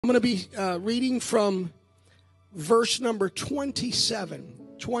I'm going to be reading from verse number 27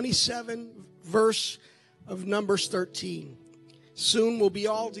 verse of Numbers 13. Soon we'll be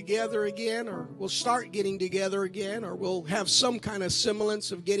all together again, or we'll start getting together again, or we'll have some kind of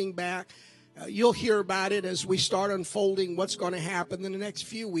semblance of getting back. You'll hear about it as we start unfolding what's going to happen in the next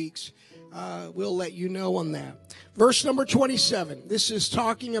few weeks. We'll let you know on that. Verse number 27. This is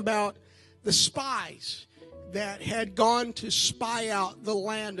talking about the spies that had gone to spy out the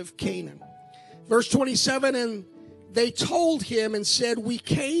land of Canaan. Verse 27, and they told him and said, we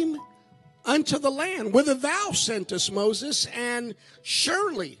came unto the land whither thou sentest, Moses, and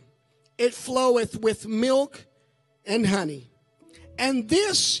surely it floweth with milk and honey. And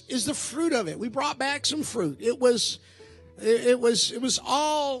this is the fruit of it. We brought back some fruit. It was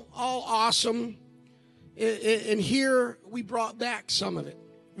all awesome. And here we brought back some of it.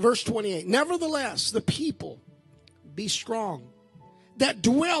 Verse 28, nevertheless, the people be strong that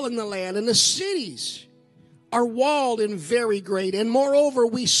dwell in the land, and the cities are walled and very great. And moreover,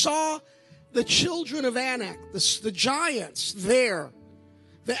 we saw the children of Anak, the giants there.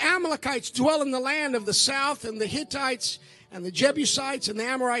 The Amalekites dwell in the land of the south, and the Hittites and the Jebusites and the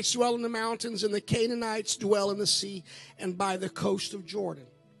Amorites dwell in the mountains, and the Canaanites dwell in the sea and by the coast of Jordan.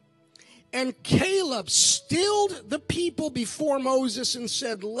 And Caleb stilled the people before Moses and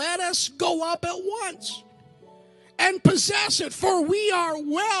said, let us go up at once and possess it, for we are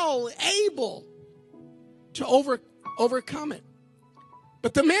well able to overcome it.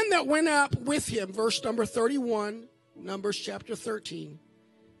 But the men that went up with him, verse number 31, Numbers chapter 13,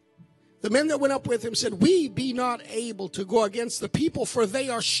 the men that went up with him said, we be not able to go against the people, for they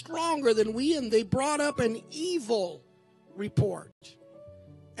are stronger than we. And they brought up an evil report,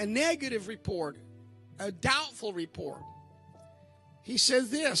 a negative report, a doubtful report. He says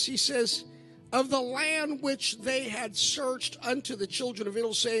this, he says, of the land which they had searched unto the children of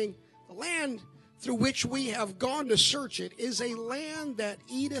Israel, saying, the land through which we have gone to search it is a land that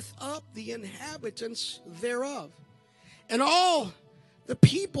eateth up the inhabitants thereof. And all the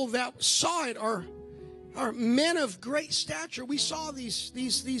people that saw it are men of great stature. We saw these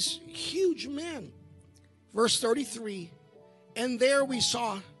huge men. Verse 33, and there we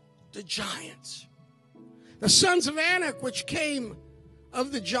saw the giants, the sons of Anak, which came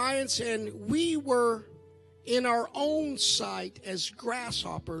of the giants, and we were in our own sight as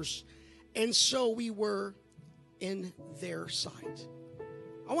grasshoppers, and so we were in their sight.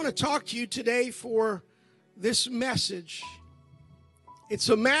 I want to talk to you today for this message. It's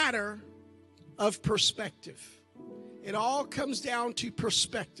a matter of perspective. It all comes down to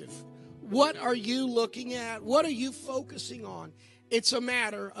perspective. What are you looking at? What are you focusing on? It's a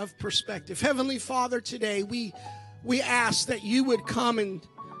matter of perspective. Heavenly Father, today we ask that you would come and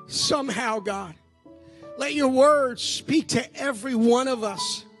somehow, God, let your words speak to every one of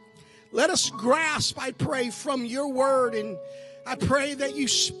us. Let us grasp, I pray, from your word. And I pray that you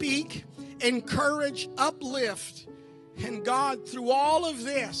speak, encourage, uplift. And God, through all of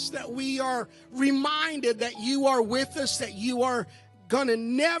this, that we are reminded that you are with us, that you are going to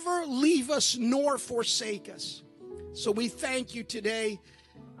never leave us nor forsake us. So we thank you today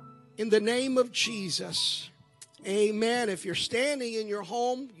in the name of Jesus. Amen. If you're standing in your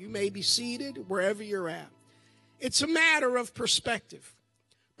home, you may be seated wherever you're at. It's a matter of perspective.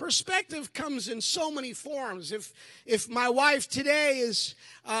 Perspective comes in so many forms. If my wife today is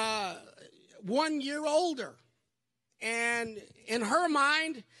 1 year older, and in her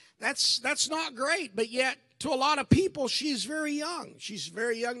mind, that's not great, but yet to a lot of people, she's very young. She's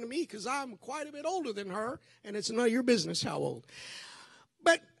very young to me because I'm quite a bit older than her, and it's none of your business how old.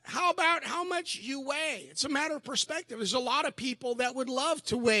 But how about how much you weigh? It's a matter of perspective. There's a lot of people that would love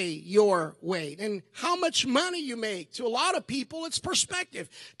to weigh your weight. And how much money you make, to a lot of people, it's perspective.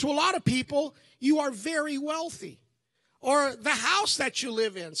 To a lot of people, you are very wealthy. Or the house that you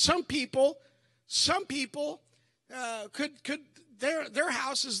live in. Some people could their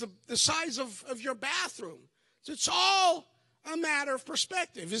house is the size of your bathroom. So it's all a matter of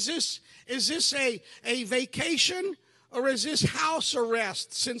perspective. Is this a vacation, or is this house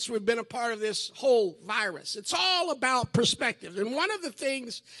arrest since we've been a part of this whole virus? It's all about perspective. And one of the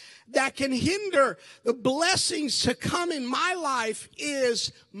things that can hinder the blessings to come in my life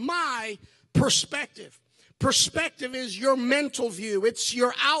is my perspective. Perspective is your mental view. It's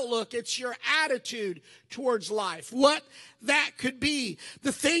your outlook. It's your attitude towards life. What that could be.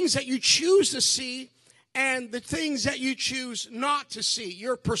 The things that you choose to see and the things that you choose not to see.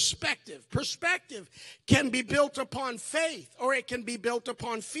 Your perspective. Perspective can be built upon faith, or it can be built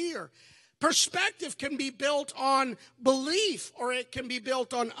upon fear. Perspective can be built on belief, or it can be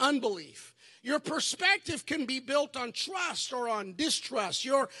built on unbelief. Your perspective can be built on trust or on distrust.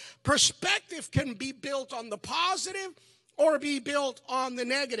 Your perspective can be built on the positive or be built on the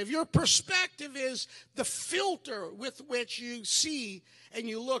negative. Your perspective is the filter with which you see and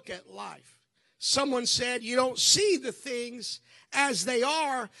you look at life. Someone said you don't see the things as they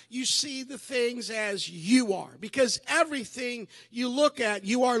are, you see the things as you are. Because everything you look at,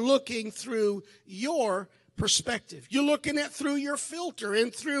 you are looking through your perspective. You're looking at through your filter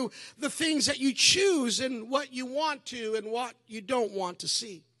and through the things that you choose and what you want to and what you don't want to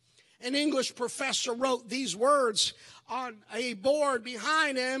see. An English professor wrote these words on a board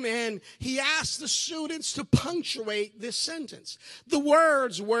behind him, and he asked the students to punctuate this sentence. The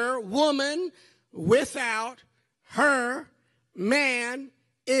words were, woman without her man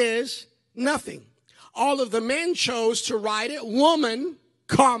is nothing. All of the men chose to write it, woman,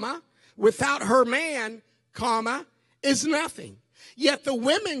 comma, without her man, comma, is nothing. Yet the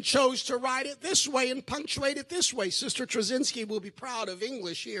women chose to write it this way and punctuate it this way. Sister Trzynski will be proud of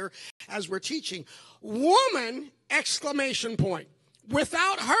English here as we're teaching. Woman, exclamation point.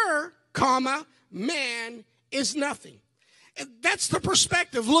 Without her, comma, man is nothing. And that's the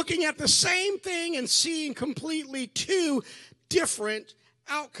perspective, looking at the same thing and seeing completely two different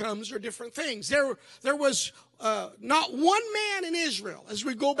outcomes or different things. There was not one man in Israel, as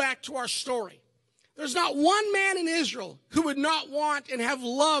we go back to our story. There's not one man in Israel who would not want and have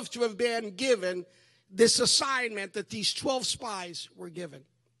loved to have been given this assignment that these 12 spies were given.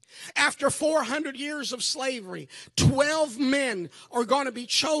 After 400 years of slavery, 12 men are going to be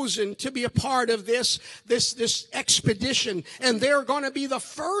chosen to be a part of this expedition. And they're going to be the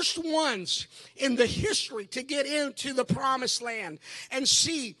first ones in the history to get into the promised land and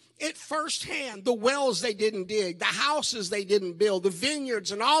see it firsthand, the wells they didn't dig, the houses they didn't build, the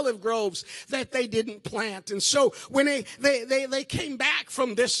vineyards and olive groves that they didn't plant. And so when they came back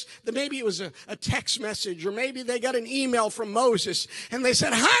from this, maybe it was a text message or maybe they got an email from Moses and they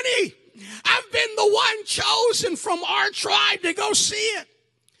said, honey, I've been the one chosen from our tribe to go see it.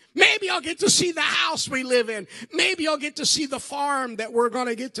 Maybe I'll get to see the house we live in. Maybe I'll get to see the farm that we're going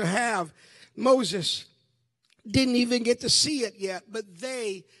to get to have. Moses didn't even get to see it yet, but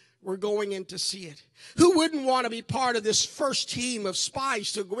they were going in to see it. Who wouldn't want to be part of this first team of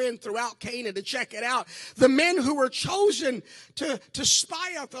spies to go in throughout Canaan to check it out? The men who were chosen to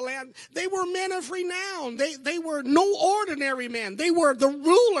spy out the land, they were men of renown. They were no ordinary men. They were the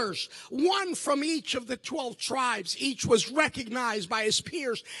rulers, one from each of the 12 tribes. Each was recognized by his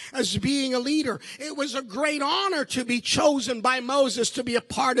peers as being a leader. It was a great honor to be chosen by Moses to be a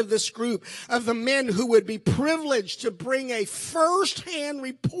part of this group of the men who would be privileged to bring a first-hand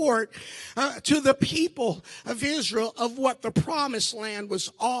report to the people of Israel of what the promised land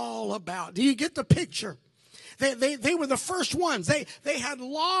was all about. Do you get the picture? They were the first ones. They had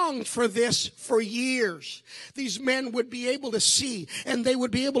longed for this for years. These men would be able to see, and they would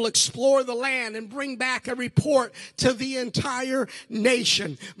be able to explore the land and bring back a report to the entire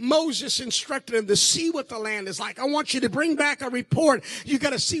nation. Moses instructed them to see what the land is like. I want you to bring back a report. You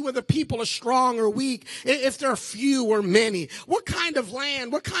got to see whether people are strong or weak, if they're few or many, what kind of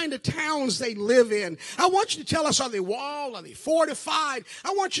land, what kind of towns they live in. I want you to tell us, are they walled, are they fortified?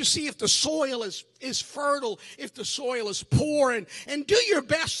 I want you to see if the soil is fertile, if the soil is poor, and do your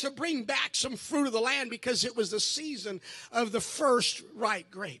best to bring back some fruit of the land, because it was the season of the first ripe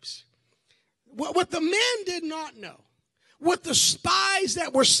grapes. What the men did not know, what the spies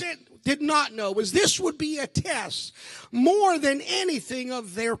that were sent did not know, was this would be a test more than anything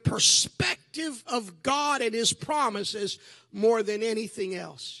of their perspective of God and his promises more than anything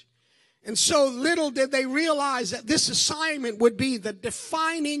else. And so little did they realize that this assignment would be the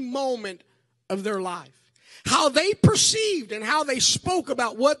defining moment of their life. How they perceived and how they spoke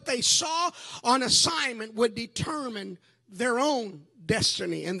about what they saw on assignment would determine their own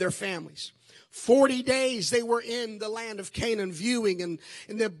destiny and their families. 40 days they were in the land of Canaan, viewing and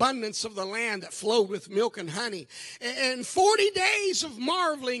in the abundance of the land that flowed with milk and honey. And 40 days of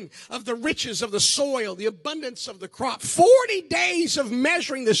marveling of the riches of the soil, the abundance of the crop. 40 days of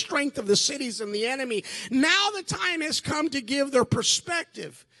measuring the strength of the cities and the enemy. Now the time has come to give their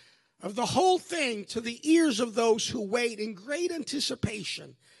perspective of the whole thing to the ears of those who wait in great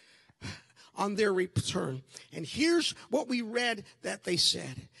anticipation on their return. And here's what we read that they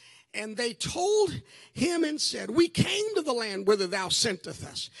said. And they told him and said, we came to the land whither thou sentest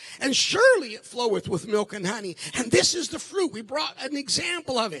us, and surely it floweth with milk and honey. And this is the fruit. We brought an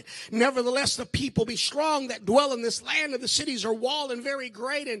example of it. Nevertheless, the people be strong that dwell in this land, and the cities are walled and very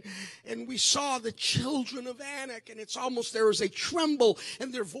great. And we saw the children of Anak, and it's almost there is a tremble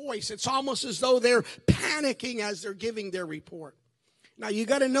in their voice. It's almost as though they're panicking as they're giving their report. Now you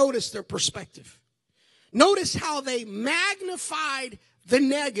got to notice their perspective. Notice how they magnified the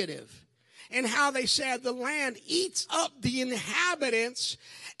negative and how they said the land eats up the inhabitants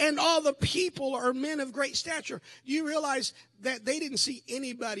and all the people are men of great stature. You realize that they didn't see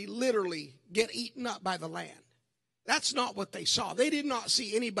anybody literally get eaten up by the land. That's not what they saw. They did not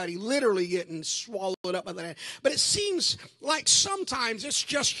see anybody literally getting swallowed up by the land. But it seems like sometimes it's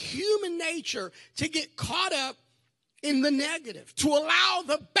just human nature to get caught up in the negative, to allow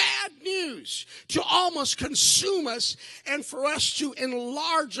the bad news to almost consume us and for us to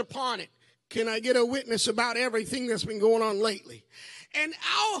enlarge upon it. Can I get a witness about everything that's been going on lately? And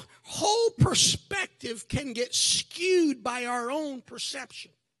our whole perspective can get skewed by our own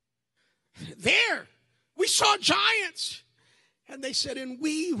perception. There, we saw giants. And they said, and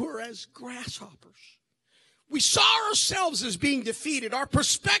we were as grasshoppers. We saw ourselves as being defeated. Our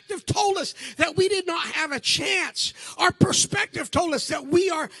perspective told us that we did not have a chance. Our perspective told us that we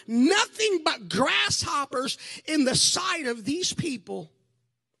are nothing but grasshoppers in the sight of these people.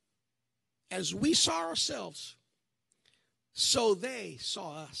 As we saw ourselves, so they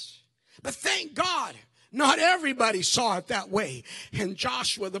saw us. But thank God, not everybody saw it that way. And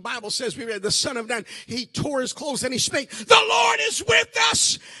Joshua, the Bible says, we read, the son of Nun, he tore his clothes and he spake, the Lord is with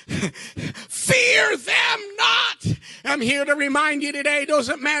us. Fear them not. I'm here to remind you today, it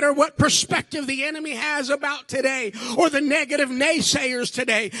doesn't matter what perspective the enemy has about today or the negative naysayers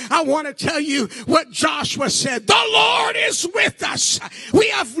today. I want to tell you what Joshua said. The Lord is with us. We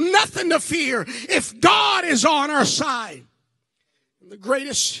have nothing to fear if God is on our side.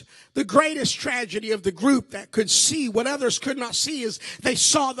 The greatest tragedy of the group that could see what others could not see is they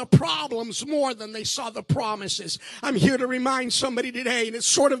saw the problems more than they saw the promises. I'm here to remind somebody today, and it's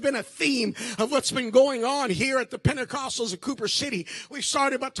sort of been a theme of what's been going on here at the Pentecostals of Cooper City. We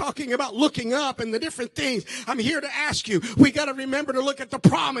started by talking about looking up and the different things. I'm here to ask you, we got to remember to look at the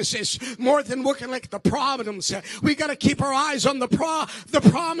promises more than looking at the problems. We got to keep our eyes on the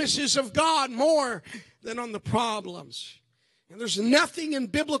promises of God more than on the problems. And there's nothing in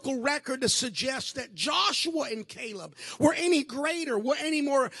biblical record to suggest that Joshua and Caleb were any greater, were any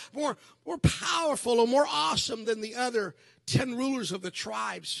more powerful or more awesome than the other 10 rulers of the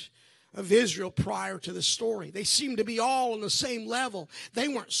tribes of Israel prior to the story. They seemed to be all on the same level. They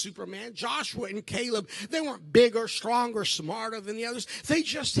weren't Superman. Joshua and Caleb, they weren't bigger, stronger, smarter than the others. They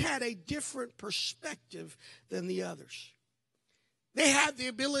just had a different perspective than the others. They had the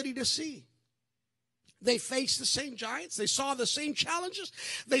ability to see. They faced the same giants. They saw the same challenges.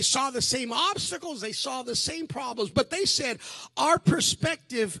 They saw the same obstacles. They saw the same problems. But they said, our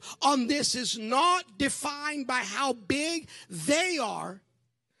perspective on this is not defined by how big they are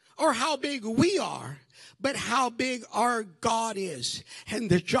or how big we are, but how big our God is. And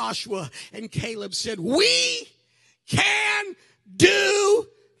the Joshua and Caleb said, we can do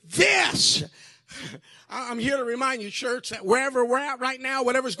this. I'm here to remind you, church, that wherever we're at right now,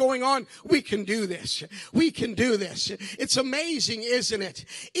 whatever's going on, we can do this. We can do this. It's amazing, isn't it?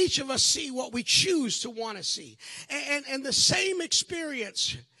 Each of us see what we choose to want to see. And the same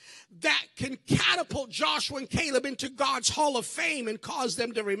experience that can catapult Joshua and Caleb into God's Hall of Fame and cause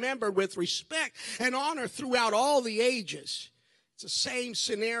them to remember with respect and honor throughout all the ages. It's the same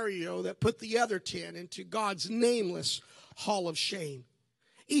scenario that put the other 10 into God's nameless Hall of Shame.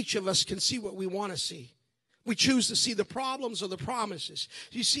 Each of us can see what we want to see. We choose to see the problems or the promises.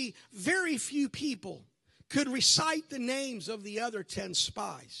 You see, very few people could recite the names of the other 10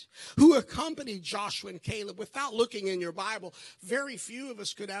 spies who accompanied Joshua and Caleb without looking in your Bible. Very few of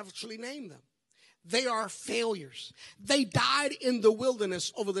us could actually name them. They are failures. They died in the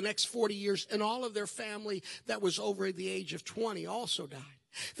wilderness over the next 40 years, and all of their family that was over the age of 20 also died.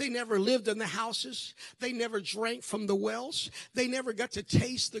 They never lived in the houses. They never drank from the wells. They never got to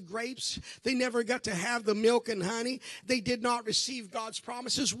taste the grapes. They never got to have the milk and honey. They did not receive God's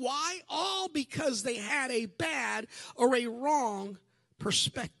promises. Why? All because they had a bad or a wrong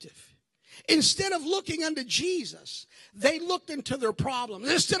perspective. Instead of looking unto Jesus, they looked into their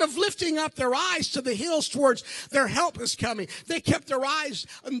problems. Instead of lifting up their eyes to the hills towards their help is coming, they kept their eyes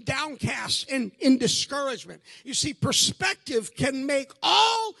downcast and in discouragement. You see, perspective can make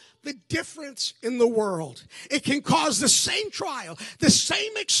all the difference in the world. It can cause the same trial, the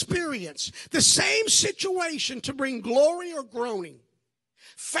same experience, the same situation to bring glory or groaning,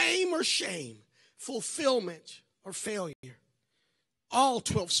 fame or shame, fulfillment or failure. All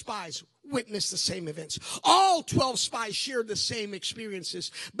 12 spies witnessed the same events. All 12 spies shared the same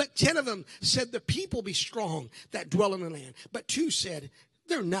experiences. But 10 of them said, the people be strong that dwell in the land. But 2 said,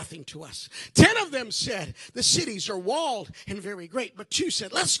 They're nothing to us. 10 of them said, the cities are walled and very great. But 2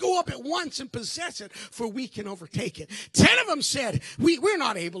 said, let's go up at once and possess it, for we can overtake it. 10 of them said, we're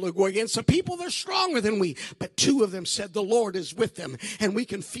not able to go against the people. They're stronger than we. But 2 of them said, the Lord is with them, and we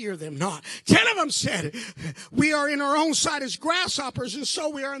can fear them not. 10 of them said, we are in our own sight as grasshoppers, and so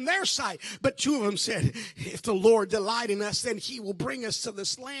we are in their sight. But 2 of them said, if the Lord delight in us, then he will bring us to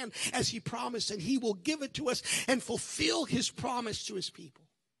this land as he promised, and he will give it to us and fulfill his promise to his people.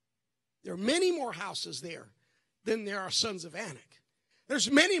 There are many more houses there than there are sons of Anak. There's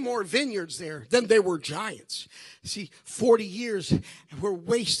many more vineyards there than there were giants. See, 40 years were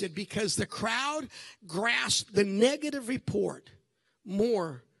wasted because the crowd grasped the negative report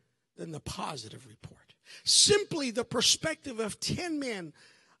more than the positive report. Simply the perspective of 10 men,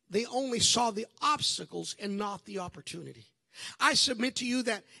 they only saw the obstacles and not the opportunity. I submit to you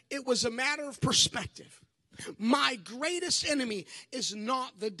that it was a matter of perspective. My greatest enemy is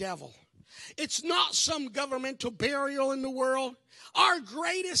not the devil. It's not some governmental burial in the world. Our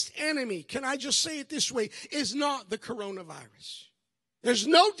greatest enemy, can I just say it this way, is not the coronavirus. There's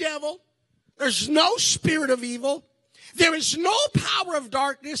no devil. There's no spirit of evil. There is no power of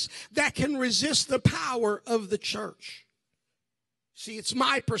darkness that can resist the power of the church. See, it's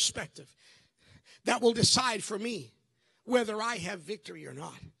my perspective that will decide for me whether I have victory or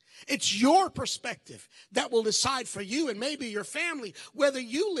not. It's your perspective that will decide for you and maybe your family whether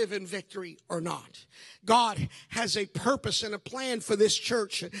you live in victory or not. God has a purpose and a plan for this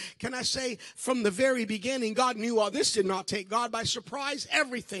church. Can I say from the very beginning, God knew all this did not take God by surprise.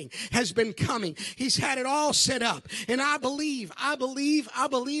 Everything has been coming. He's had it all set up. And I believe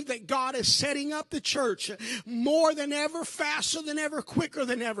that God is setting up the church more than ever, faster than ever, quicker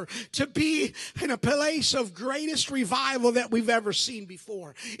than ever, to be in a place of greatest revival that we've ever seen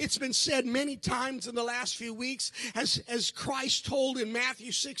before. It's been said many times in the last few weeks, as Christ told in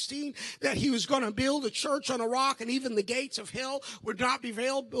Matthew 16, that he was going to build a church on a rock, and even the gates of hell would not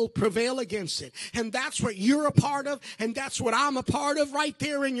prevail against it. And that's what you're a part of, and that's what I'm a part of right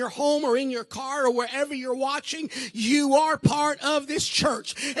there in your home or in your car or wherever you're watching. You are part of this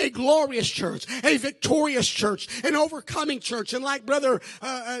church, a glorious church, a victorious church, an overcoming church. And like Brother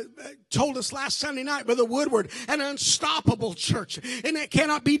told us last Sunday night, Brother Woodward, an unstoppable church, and it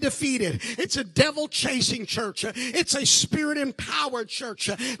cannot be defeated. It's a devil-chasing church. It's a spirit-empowered church.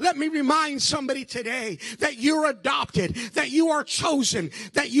 Let me remind somebody today that you're adopted, that you are chosen,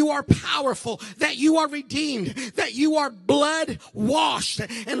 that you are powerful, that you are redeemed, that you are blood-washed.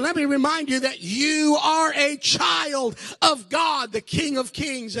 And let me remind you that you are a child of God, the King of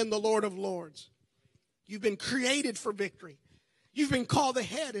Kings and the Lord of Lords. You've been created for victory. You've been called the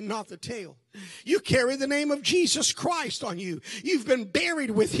head and not the tail. You carry the name of Jesus Christ on you. You've been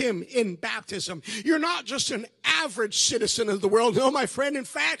buried with him in baptism. You're not just an average citizen of the world. No, my friend, in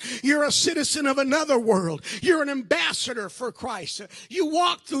fact, you're a citizen of another world. You're an ambassador for Christ. You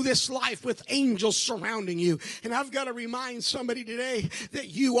walk through this life with angels surrounding you. And I've got to remind somebody today that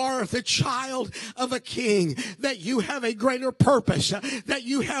you are the child of a king, that you have a greater purpose, that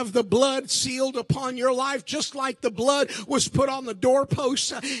you have the blood sealed upon your life, just like the blood was put on the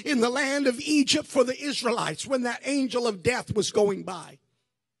doorposts in the land of Egypt for the Israelites when that angel of death was going by.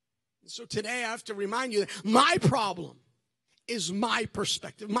 So today I have to remind you that my problem is my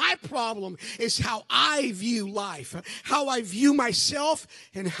perspective. My problem is how I view life, how I view myself,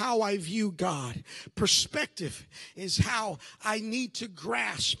 and how I view God. Perspective is how I need to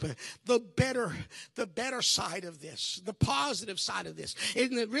grasp the better side of this, the positive side of this.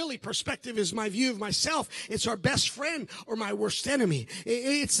 And really, perspective is my view of myself. It's our best friend or my worst enemy.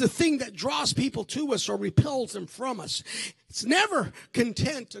 It's the thing that draws people to us or repels them from us. It's never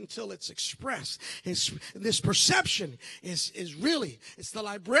content until it's expressed. This perception is really, it's the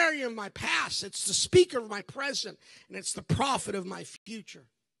librarian of my past, it's the speaker of my present, and it's the prophet of my future.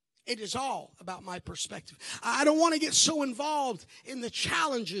 It is all about my perspective. I don't want to get so involved in the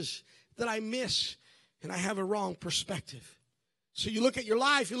challenges that I miss and I have a wrong perspective. So you look at your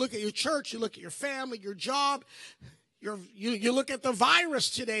life, you look at your church, you look at your family, your job. You look at the virus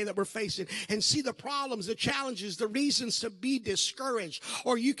today that we're facing and see the problems, the challenges, the reasons to be discouraged.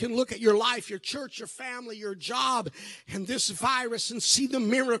 Or you can look at your life, your church, your family, your job, and this virus and see the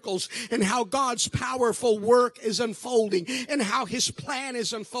miracles and how God's powerful work is unfolding and how his plan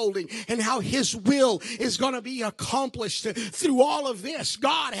is unfolding and how his will is going to be accomplished through all of this.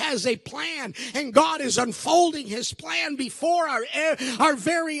 God has a plan, and God is unfolding his plan before our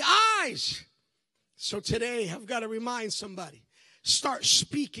very eyes. So today, I've got to remind somebody, start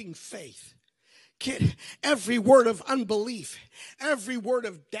speaking faith. get every word of unbelief, every word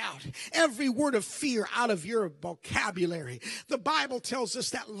of doubt, every word of fear out of your vocabulary. The Bible tells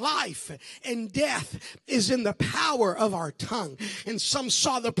us that life and death is in the power of our tongue. And some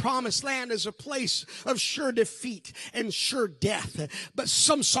saw the promised land as a place of sure defeat and sure death. But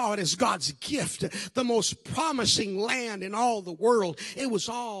some saw it as God's gift, the most promising land in all the world. It was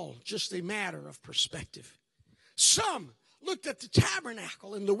all just a matter of perspective. Some looked at the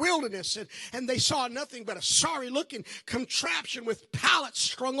tabernacle in the wilderness and they saw nothing but a sorry-looking contraption with pallets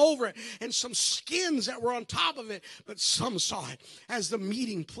strung over it and some skins that were on top of it. But some saw it as the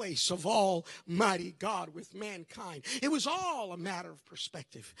meeting place of Almighty God with mankind. It was all a matter of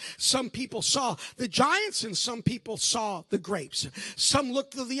perspective. Some people saw the giants and some people saw the grapes. Some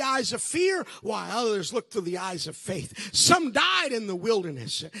looked through the eyes of fear while others looked through the eyes of faith. Some died in the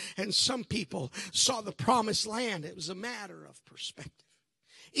wilderness and some people saw the promised land. It was a matter of perspective.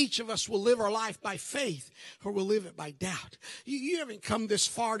 Each of us will live our life by faith or we'll live it by doubt. You haven't come this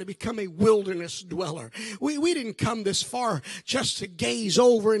far to become a wilderness dweller. We didn't come this far just to gaze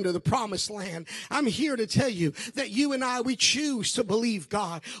over into the promised land. I'm here to tell you that you and I, we choose to believe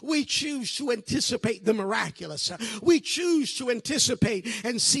God. We choose to anticipate the miraculous. We choose to anticipate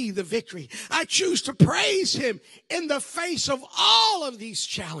and see the victory. I choose to praise Him in the face of all of these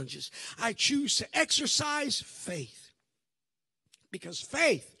challenges. I choose to exercise faith. Because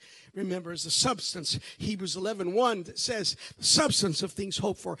faith, remember, is the substance. Hebrews 11:1 that says the substance of things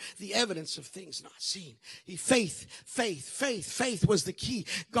hoped for, the evidence of things not seen. Faith was the key.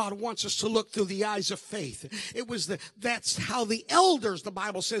 God wants us to look through the eyes of faith. That's how the elders, the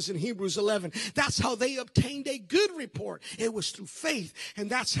Bible says in Hebrews 11, that's how they obtained a good report. It was through faith. And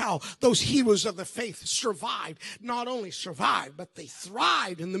that's how those heroes of the faith survived. Not only survived, but they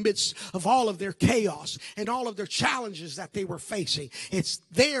thrived in the midst of all of their chaos and all of their challenges that they were facing. It's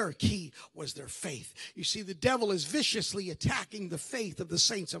their key was their faith. You see, the devil is viciously attacking the faith of the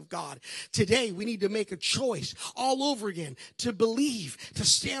saints of God. Today, we need to make a choice all over again to believe, to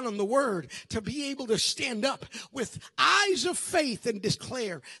stand on the word, to be able to stand up with eyes of faith and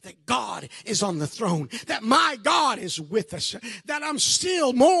declare that God is on the throne, that my God is with us, that I'm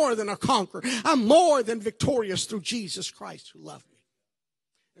still more than a conqueror. I'm more than victorious through Jesus Christ who loved me.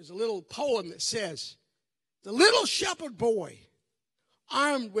 There's a little poem that says, the little shepherd boy,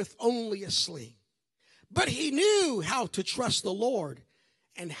 armed with only a sling, but he knew how to trust the Lord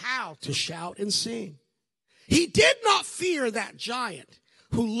and how to shout and sing. He did not fear that giant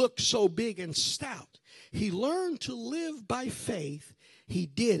who looked so big and stout. He learned to live by faith. He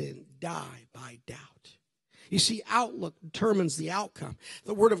didn't die by doubt. You see, outlook determines the outcome.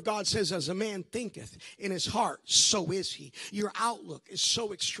 The Word of God says, as a man thinketh in his heart, so is he. Your outlook is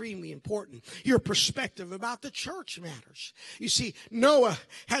so extremely important. Your perspective about the church matters. You see, Noah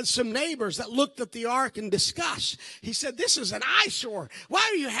had some neighbors that looked at the ark in disgust. He said, this is an eyesore. Why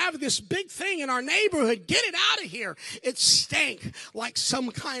do you have this big thing in our neighborhood? Get it out of here. It stank like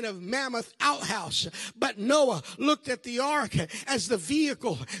some kind of mammoth outhouse. But Noah looked at the ark as the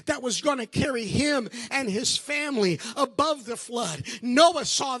vehicle that was going to carry him and his family above the flood. Noah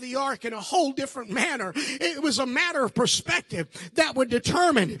saw the ark in a whole different manner. It was a matter of perspective that would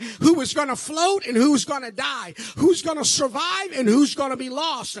determine who was going to float and who's going to die, who's going to survive and who's going to be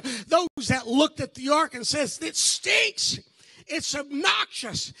lost. Those that looked at the ark and says, it stinks, it's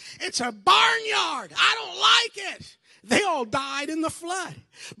obnoxious, it's a barnyard, I don't like it, they all died in the flood.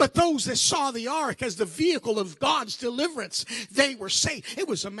 But those that saw the ark as the vehicle of God's deliverance, they were saved. It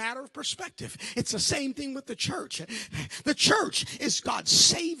was a matter of perspective. It's the same thing with the church. The church is God's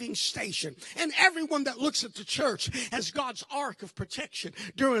saving station. And everyone that looks at the church as God's ark of protection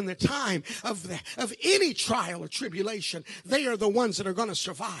during the time of any trial or tribulation, they are the ones that are going to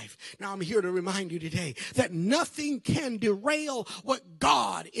survive. Now I'm here to remind you today that nothing can derail what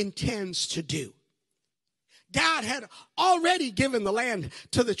God intends to do. God had already given the land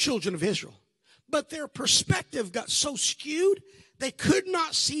to the children of Israel, but their perspective got so skewed, they could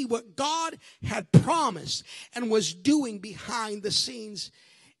not see what God had promised and was doing behind the scenes.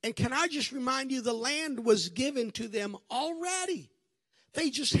 And can I just remind you, the land was given to them already. They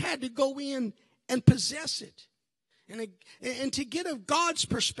just had to go in and possess it. And to get of God's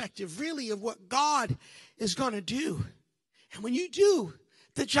perspective, really, of what God is going to do. And when you do,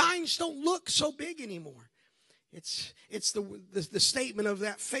 the giants don't look so big anymore. It's the statement of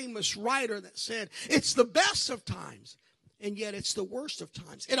that famous writer that said, it's the best of times, and yet it's the worst of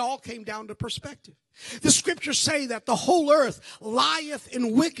times. It all came down to perspective. The scriptures say that the whole earth lieth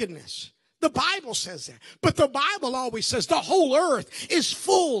in wickedness. The Bible says that. But the Bible always says the whole earth is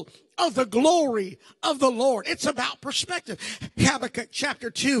full of the glory of the Lord. It's about perspective. Habakkuk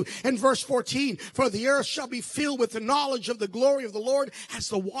chapter 2 and verse 14. For the earth shall be filled with the knowledge of the glory of the Lord as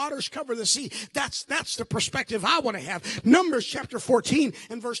the waters cover the sea. That's the perspective I want to have. Numbers chapter 14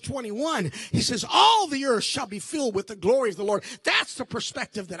 and verse 21. He says, all the earth shall be filled with the glory of the Lord. That's the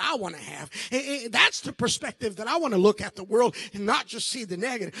perspective that I want to have. That's the perspective that I want to look at the world and not just see the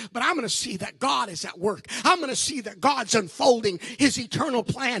negative, but I'm going to see that God is at work. I'm going to see that God's unfolding his eternal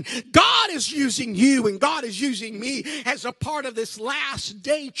plan. God is using you and God is using me as a part of this last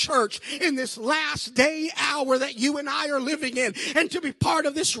day church in this last day hour that you and I are living in, and to be part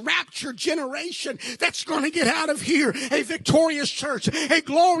of this raptured generation that's going to get out of here a victorious church, a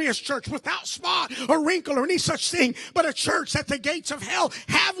glorious church without spot or wrinkle or any such thing, but a church that the gates of hell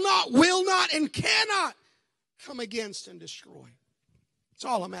have not, will not, and cannot come against and destroy. It's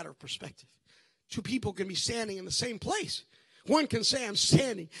all a matter of perspective. Two people can be standing in the same place. One can say, I'm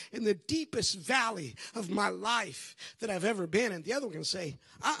standing in the deepest valley of my life that I've ever been in. The other one can say,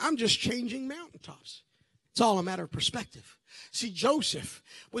 I'm just changing mountaintops. It's all a matter of perspective. See, Joseph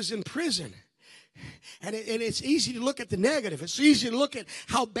was in prison. And it's easy to look at the negative. It's easy to look at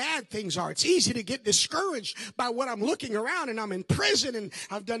how bad things are. It's easy to get discouraged by what I'm looking around, and I'm in prison and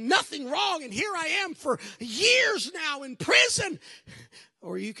I've done nothing wrong, and here I am for years now in prison.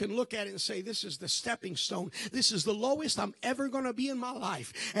 Or you can look at it and say, this is the stepping stone. This is the lowest I'm ever going to be in my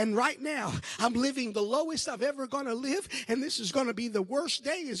life. And right now, I'm living the lowest I've ever going to live. And this is going to be the worst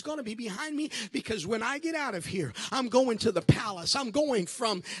day is going to be behind me, because when I get out of here, I'm going to the palace. I'm going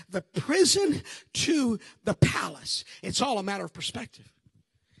from the prison to the palace. It's all a matter of perspective.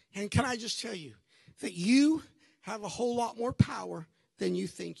 And can I just tell you that you have a whole lot more power than you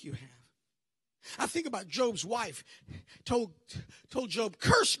think you have. I think about Job's wife told Job,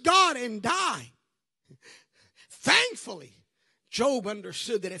 curse God and die. Thankfully, Job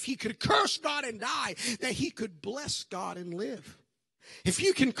understood that if he could curse God and die, that he could bless God and live. If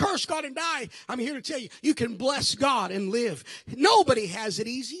you can curse God and die, I'm here to tell you, you can bless God and live. Nobody has it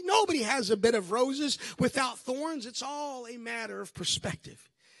easy. Nobody has a bed of roses without thorns. It's all a matter of perspective.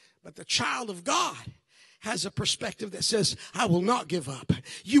 But the child of God has a perspective that says, I will not give up.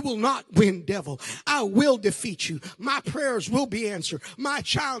 You will not win, devil. I will defeat you. My prayers will be answered. My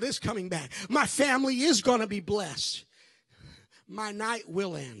child is coming back. My family is going to be blessed. My night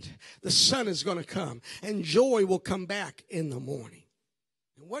will end. The sun is going to come, and joy will come back in the morning.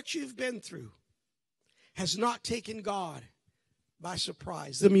 And what you've been through has not taken God by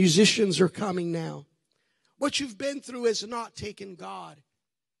surprise. The musicians are coming now. What you've been through has not taken God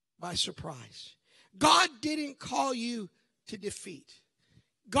by surprise. God didn't call you to defeat.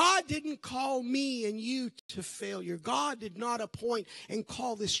 God didn't call me and you to failure. God did not appoint and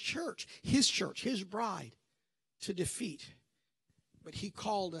call this church, his bride, to defeat. But he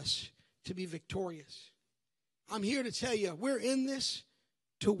called us to be victorious. I'm here to tell you, we're in this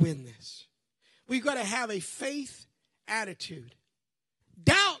to win this. We've got to have a faith attitude.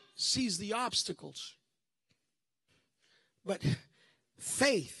 Doubt sees the obstacles, but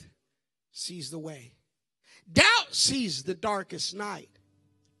faith sees the way. Doubt sees the darkest night,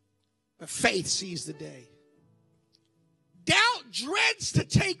 but faith sees the day. Doubt dreads to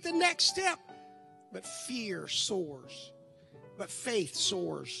take the next step, but fear soars. But faith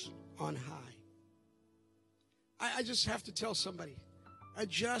soars on high. I just have to tell somebody,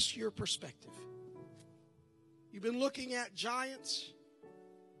 adjust your perspective. You've been looking at giants.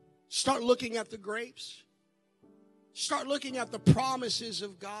 Start looking at the grapes. Start looking at the promises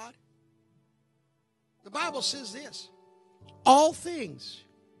of God. The Bible says this, all things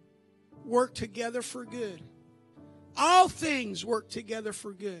work together for good. All things work together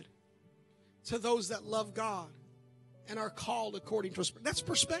for good to those that love God and are called according to His. That's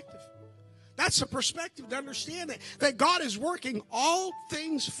perspective. That's a perspective to understand that God is working all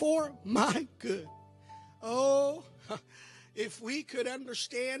things for my good. Oh, if we could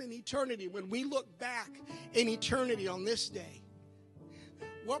understand in eternity, when we look back in eternity on this day,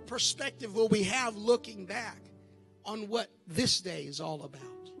 what perspective will we have looking back on what this day is all about?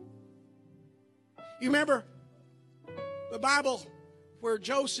 You remember the Bible where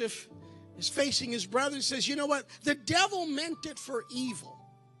Joseph is facing his brother and says, you know what? The devil meant it for evil,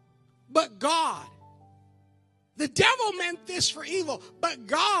 but God. The devil meant this for evil, but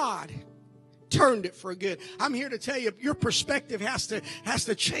God turned it for good. I'm here to tell you, your perspective has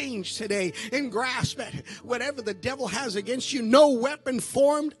to change today and grasp at whatever the devil has against you. No weapon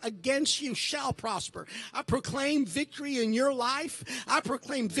formed against you shall prosper. I proclaim victory in your life. I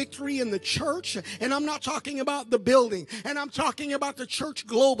proclaim victory in the church. And I'm not talking about the building. And I'm talking about the church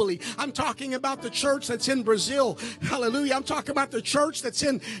globally. I'm talking about the church that's in Brazil. Hallelujah. I'm talking about the church that's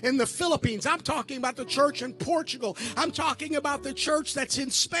in the Philippines. I'm talking about the church in Portugal. I'm talking about the church that's in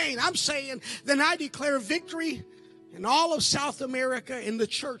Spain. I'm saying, then I declare victory in all of South America, in the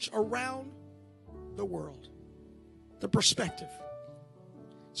church around the world. The perspective.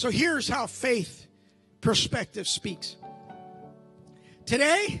 So here's how faith perspective speaks.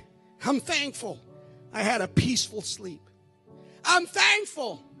 Today, I'm thankful I had a peaceful sleep. I'm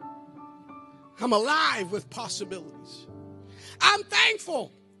thankful I'm alive with possibilities. I'm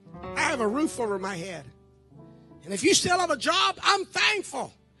thankful I have a roof over my head. And if you still have a job, I'm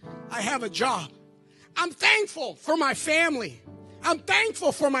thankful I have a job. I'm thankful for my family. I'm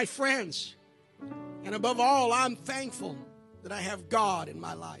thankful for my friends. And above all, I'm thankful that I have God in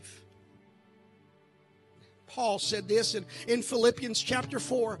my life. Paul said this in Philippians chapter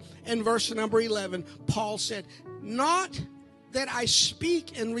 4 and verse number 11. Paul said, not that I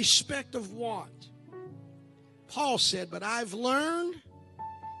speak in respect of want. Paul said, but I've learned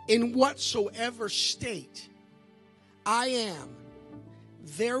in whatsoever state I am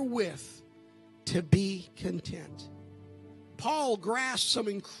therewith to be content. Paul grasped some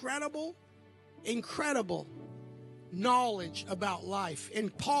incredible knowledge about life.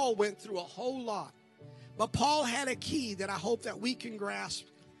 And Paul went through a whole lot. But Paul had a key that I hope that we can grasp.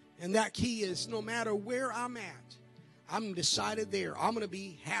 And that key is, no matter where I'm at, I'm decided there. I'm going to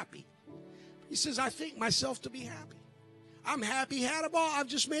be happy. He says, I think myself to be happy. I'm happy, Hattabaugh. I've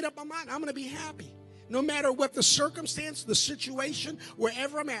just made up my mind. I'm going to be happy. No matter what the circumstance, the situation,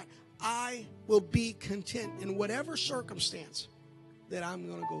 wherever I'm at, I will be content in whatever circumstance that I'm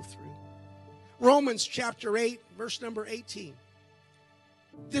going to go through. Romans chapter 8, verse number 18.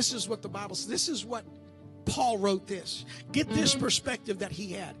 This is what the Bible says. This is what Paul wrote this. Get this perspective that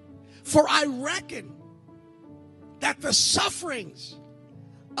he had. For I reckon that the sufferings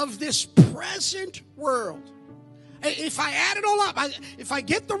of this present world, if I add it all up, if I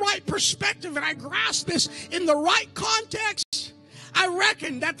get the right perspective and I grasp this in the right context, I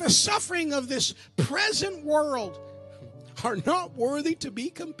reckon that the suffering of this present world are not worthy to be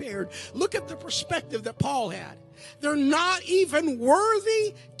compared. Look at the perspective that Paul had. They're not even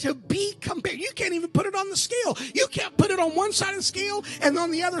worthy to be compared. You can't even put it on the scale. You can't put it on one side of the scale and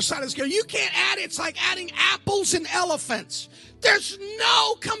on the other side of the scale. You can't add it. It's like adding apples and elephants. There's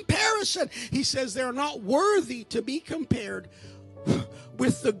no comparison. He says they're not worthy to be compared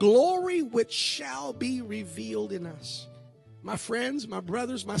with the glory which shall be revealed in us. My friends, my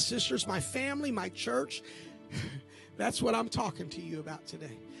brothers, my sisters, my family, my church, that's what I'm talking to you about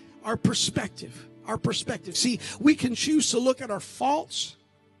today. Our perspective. Our perspective. See, we can choose to look at our faults,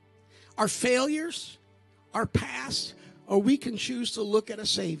 our failures, our past, or we can choose to look at a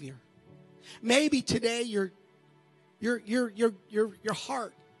Savior. Maybe today your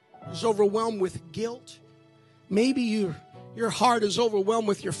heart is overwhelmed with guilt. Maybe your heart is overwhelmed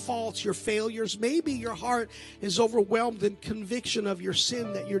with your faults, your failures. Maybe your heart is overwhelmed in conviction of your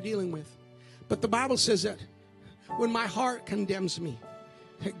sin that you're dealing with. But the Bible says that when my heart condemns me,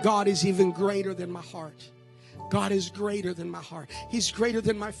 God is even greater than my heart. God is greater than my heart. He's greater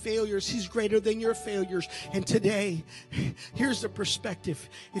than my failures. He's greater than your failures. And today, here's the perspective.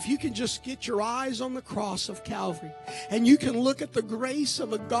 If you can just get your eyes on the cross of Calvary and you can look at the grace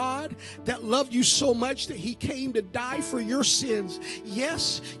of a God that loved you so much that he came to die for your sins.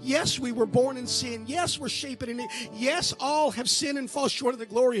 Yes, we were born in sin. Yes, we're shaped in it. Yes, all have sinned and fall short of the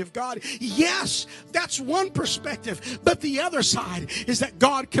glory of God. Yes, that's one perspective. But the other side is that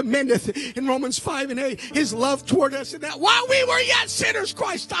God commendeth in Romans 5 and 8 his love toward us, and that while we were yet sinners,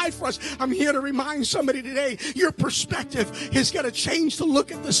 Christ died for us. I'm here to remind somebody today, your perspective is going to change to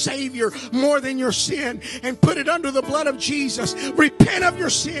look at the Savior more than your sin and put it under the blood of Jesus. Repent of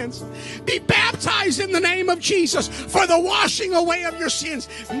your sins. Be baptized in the name of Jesus for the washing away of your sins.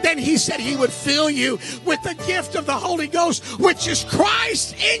 And then he said he would fill you with the gift of the Holy Ghost, which is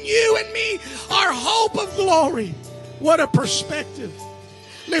Christ in you and me, our hope of glory. What a perspective.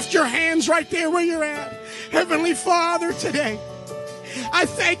 Lift your hands right there where you're at. Heavenly Father, today, I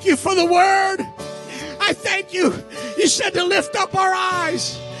thank you for the word. I thank you. You said to lift up our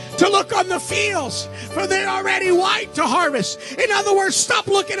eyes to look on the fields, for they're already white to harvest. In other words, stop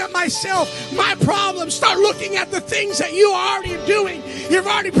looking at myself, my problems. Start looking at the things that you are already doing. You're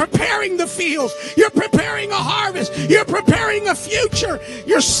already preparing the fields. You're preparing a harvest. You're preparing a future.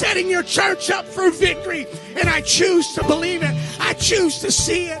 You're setting your church up for victory. And I choose to believe it. I choose to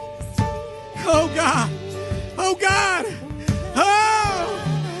see it. Oh, God. Oh, God.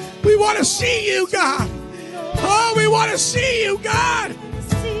 Oh, we want to see you, God. Oh, we want to see you, God.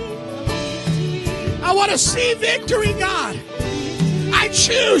 I want to see victory, God. I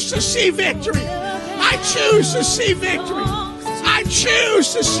choose to see victory. I choose to see victory. I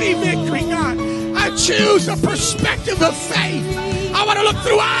choose to see victory, God. I choose a perspective of faith. I want to look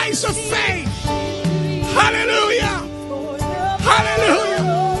through eyes of faith. Hallelujah. Hallelujah.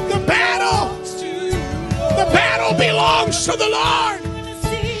 The battle belongs to the Lord.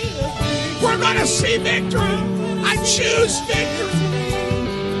 We're going to see victory. I choose victory.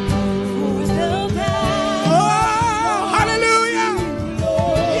 Oh, hallelujah.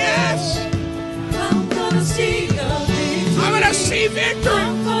 Yes. I'm going to see a victory. I'm going to see victory.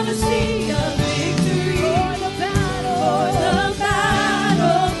 I'm going to see a victory. For the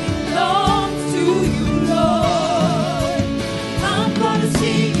battle belongs to you, Lord. I'm going to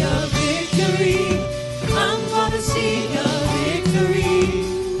see a victory. I'm going to see a victory.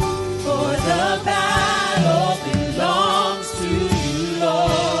 For the battle belongs to you,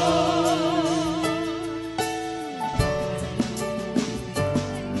 Lord.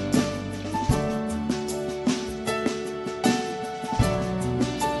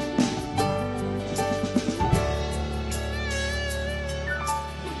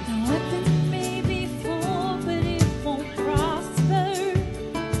 The weapon may be formed, but it won't prosper.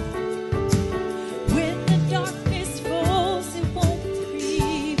 When the darkness falls, it won't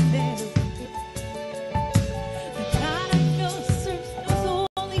prevail. The God I know serves knows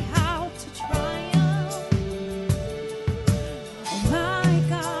only how to triumph. Oh, my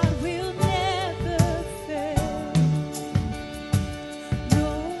God will never fail. No,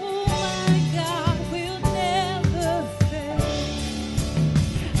 my God will never fail.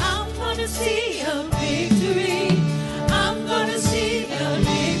 I'm gonna see a victory. I'm gonna see a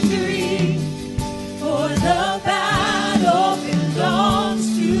victory. For the battle belongs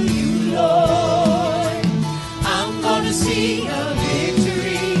to you, Lord. I'm gonna see a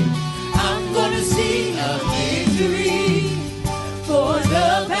victory. I'm gonna see a victory. For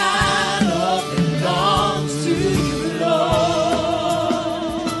the battle belongs to you, Lord.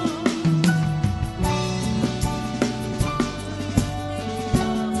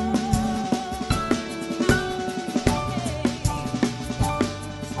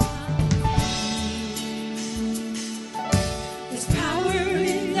 There's power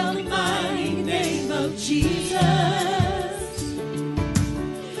in the mighty name of Jesus.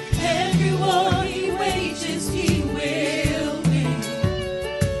 Every war he wages, he will win.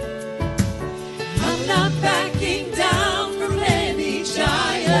 I'm not backing down from any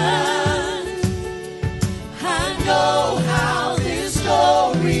giant. I know how this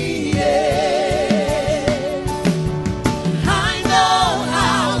story ends. I know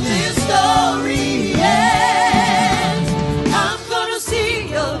how this story ends. I'm gonna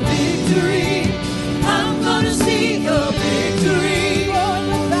see a victory. I'm gonna see a victory.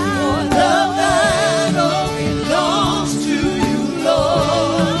 For the battle belongs to you,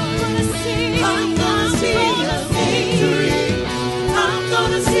 Lord. I'm gonna see a victory. I'm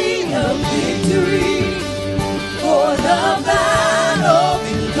gonna see a victory. For the battle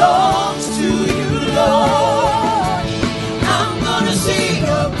belongs to you, Lord. I'm gonna see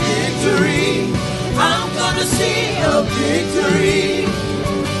a victory. I'm gonna see a victory.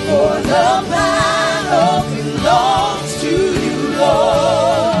 For the battle belongs to you,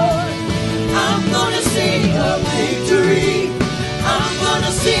 Lord. I'm gonna see a victory. I'm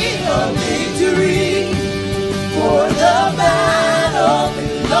gonna see a victory. For the battle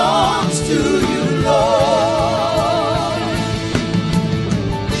belongs to you, Lord.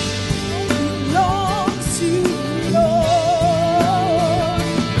 Belongs to you, Lord.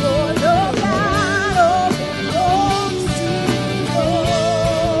 For the battle belongs to you, Lord.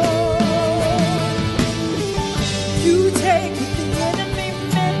 You take what the enemy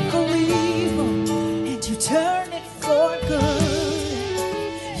meant for evil, and you turn it for good.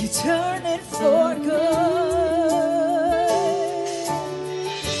 You turn it for good.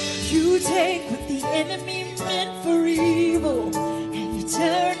 You take what the enemy meant for evil, and you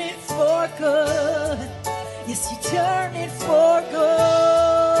turn it for good. Yes, you turn it for good.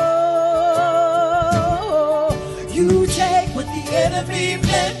 You take what the enemy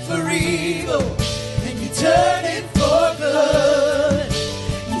meant for evil, and you turn it for good.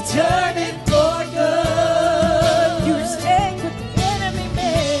 You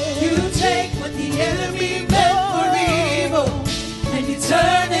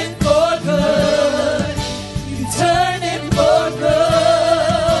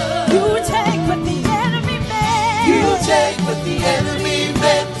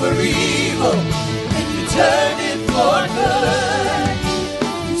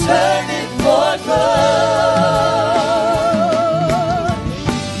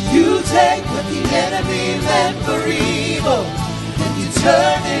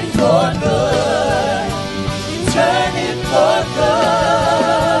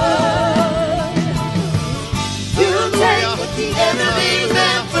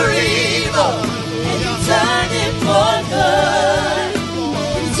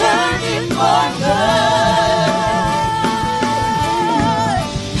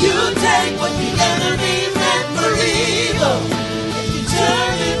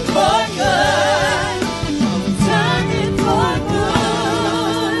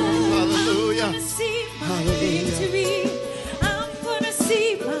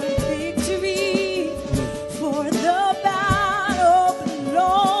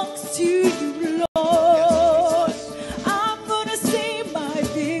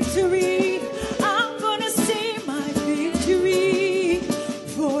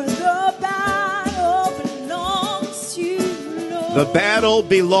The battle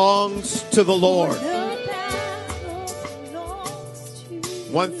belongs to the Lord.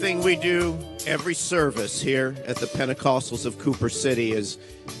 One thing we do every service here at the Pentecostals of Cooper City is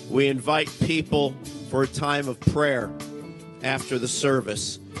we invite people for a time of prayer after the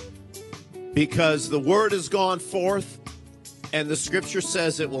service, because the word has gone forth and the scripture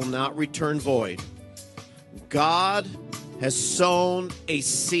says it will not return void. God has sown a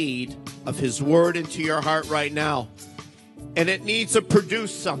seed of his word into your heart right now, and it needs to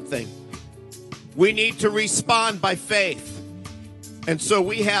produce something. We need to respond by faith. And so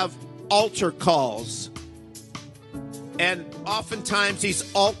we have altar calls. And oftentimes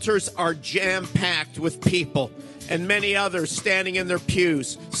these altars are jam-packed with people, and many others standing in their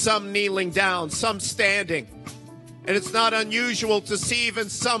pews, some kneeling down, some standing. And it's not unusual to see even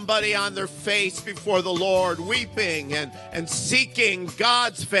somebody on their face before the Lord, weeping and seeking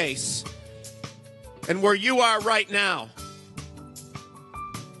God's face. And where you are right now,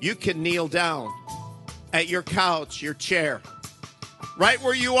 you can kneel down at your couch, your chair, right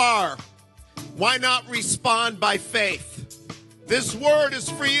where you are. Why not respond by faith? This word is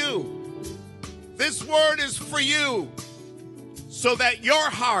for you. This word is for you, so that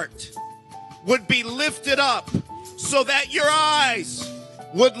your heart would be lifted up, so that your eyes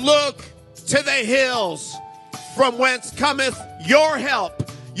would look to the hills from whence cometh your help.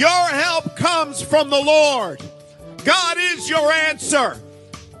 Your help comes from the Lord. God is your answer.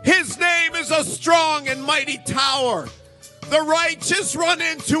 His name is a strong and mighty tower. The righteous run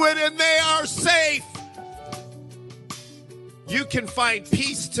into it and they are safe. You can find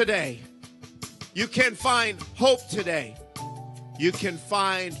peace today. You can find hope today. You can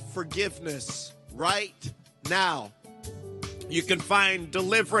find forgiveness right now. You can find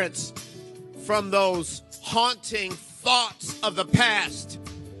deliverance from those haunting thoughts of the past.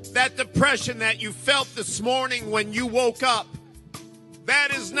 That depression that you felt this morning when you woke up,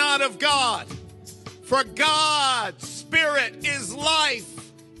 that is not of God. For God's Spirit is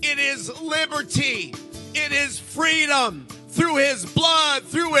life. It is liberty. It is freedom through his blood,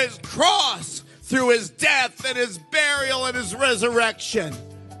 through his cross, through his death and his burial and his resurrection.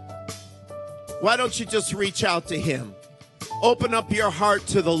 Why don't you just reach out to him? Open up your heart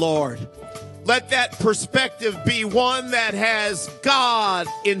to the Lord. Let that perspective be one that has God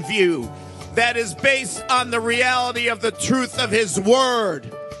in view, that is based on the reality of the truth of his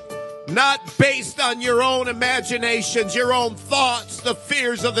word, not based on your own imaginations, your own thoughts, the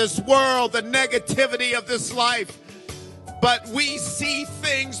fears of this world, the negativity of this life. But we see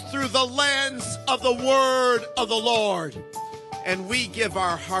things through the lens of the word of the Lord, and we give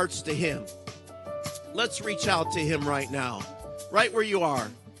our hearts to him. Let's reach out to him right now, right where you are.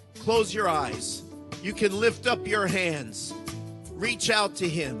 Close your eyes. You can lift up your hands. Reach out to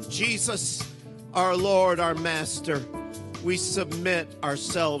him. Jesus, our Lord, our Master, we submit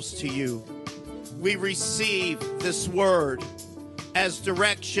ourselves to you. We receive this word as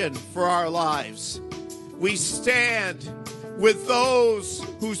direction for our lives. We stand with those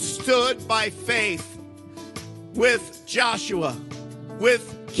who stood by faith, with Joshua,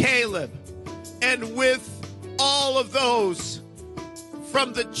 with Caleb, and with all of those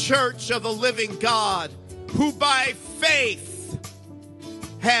from the church of the living God who by faith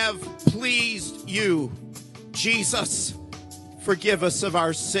have pleased you. Jesus, forgive us of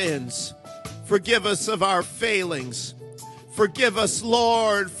our sins. Forgive us of our failings. Forgive us,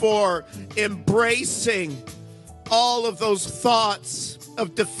 Lord, for embracing all of those thoughts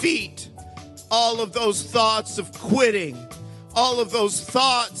of defeat, all of those thoughts of quitting, all of those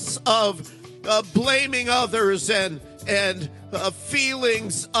thoughts of blaming others and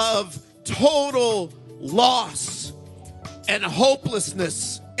feelings of total loss and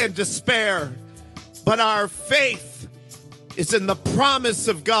hopelessness and despair. But our faith is in the promise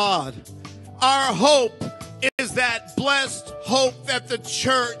of God. Our hope is that blessed hope that the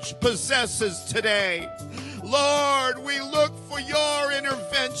church possesses today. Lord, we look for your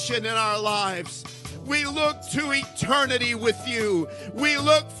intervention in our lives. We look to eternity with you. We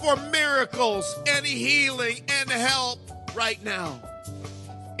look for miracles and healing and help right now.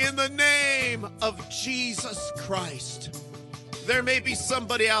 In the name of Jesus Christ. There may be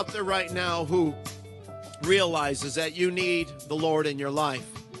somebody out there right now who realizes that you need the Lord in your life.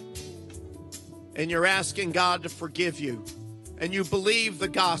 And you're asking God to forgive you. And you believe the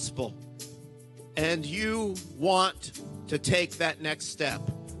gospel. And you want to take that next step.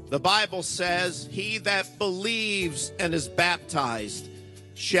 The Bible says, he that believes and is baptized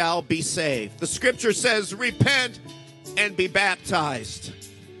shall be saved. The scripture says, repent and be baptized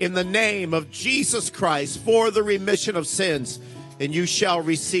in the name of Jesus Christ for the remission of sins, and you shall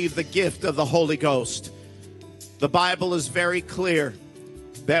receive the gift of the Holy Ghost. The Bible is very clear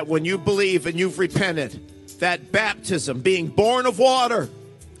that when you believe and you've repented, that baptism, being born of water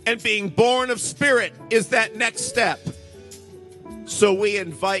and being born of spirit, is that next step. So we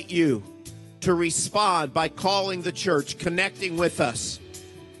invite you to respond by calling the church, connecting with us,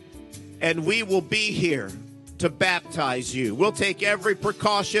 and we will be here to baptize you. We'll take every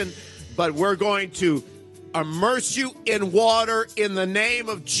precaution, but we're going to immerse you in water in the name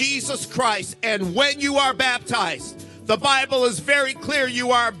of Jesus Christ. And when you are baptized, the Bible is very clear,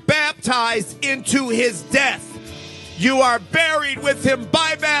 you are baptized into his death. You are buried with him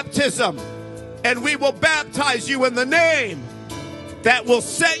by baptism, and we will baptize you in the name that will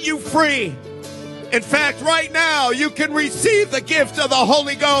set you free. In fact, right now, you can receive the gift of the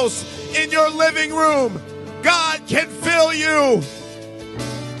Holy Ghost in your living room. God can fill you.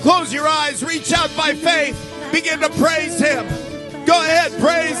 Close your eyes, reach out by faith, begin to praise him. Go ahead,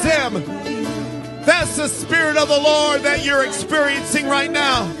 praise him. That's the Spirit of the Lord that you're experiencing right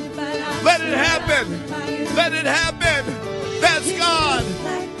now. Let it happen. Let it happen. That's God.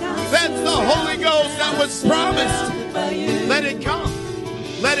 That's the Holy Ghost that was promised. Let it come.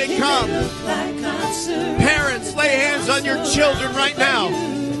 Let it come. Parents, lay hands on your children right now.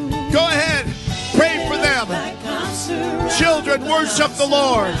 Go ahead. Pray for them. Children, worship the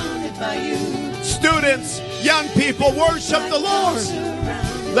Lord. Students, young people, worship the Lord.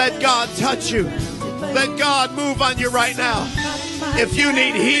 Let God touch you. Let God move on you right now. If you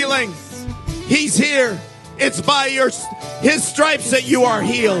need healing, he's here. It's by his stripes that you are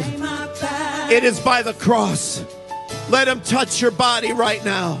healed. It is by the cross. Let him touch your body right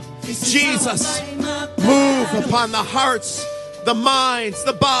now. Jesus, move upon the hearts, the minds,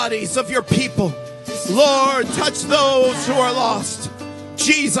 the bodies of your people. Lord, touch those who are lost.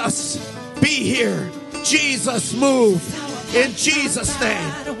 Jesus, be here. Jesus, move. In Jesus'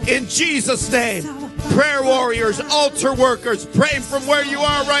 name. In Jesus' name. Prayer warriors, altar workers, pray from where you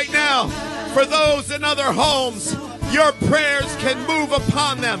are right now. For those in other homes, your prayers can move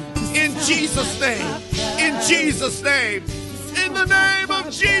upon them. In Jesus' name. In Jesus' name. In the name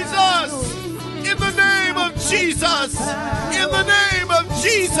of Jesus. In the name of Jesus. In the name of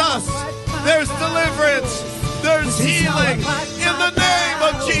Jesus. There's deliverance. There's healing. In the name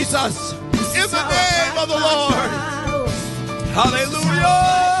of Jesus. In the name of the Lord.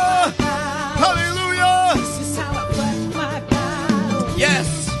 Hallelujah. Hallelujah.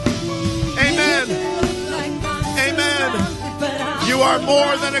 Yes. Amen. Amen. You are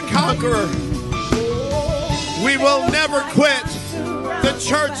more than a conqueror. We will never quit. The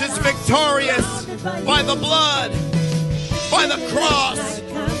church is victorious by the blood, by the cross,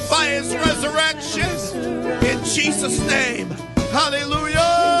 by his resurrection. In Jesus' name.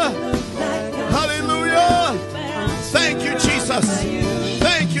 Hallelujah. Hallelujah. Thank you, Jesus.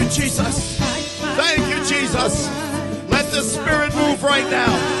 Thank you, Jesus. Thank you, Jesus. Let the Spirit move right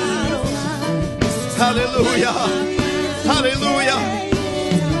now. Hallelujah. Hallelujah.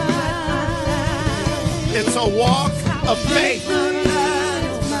 It's a walk of faith.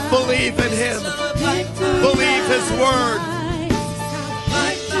 Believe in him. Believe his word.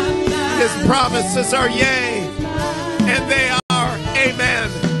 His promises are yea, and they are amen.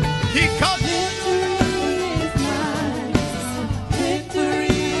 He comes.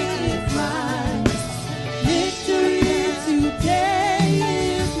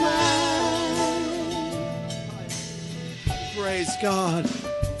 Praise God.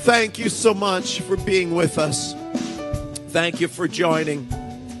 Thank you so much for being with us. Thank you for joining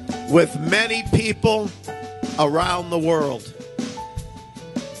with many people around the world.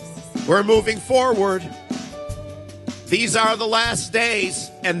 We're moving forward. These are the last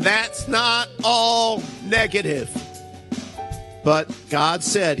days, and that's not all negative. But God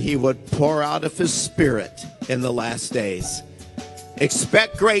said he would pour out of his Spirit in the last days.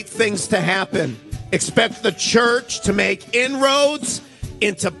 Expect great things to happen. Expect the church to make inroads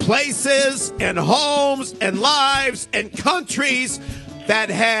into places and homes and lives and countries that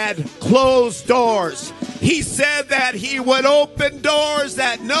had closed doors. He said that he would open doors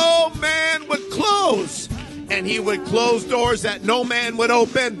that no man would close, and he would close doors that no man would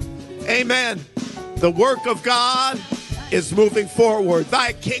open. Amen. The work of God is moving forward.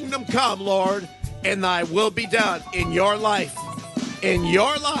 Thy kingdom come, Lord, and thy will be done in your life. In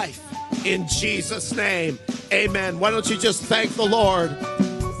your life. In Jesus' name. Amen. Why don't you just thank the Lord?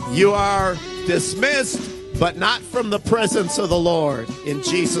 You are dismissed, but not from the presence of the Lord. In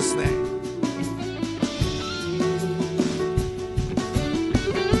Jesus' name.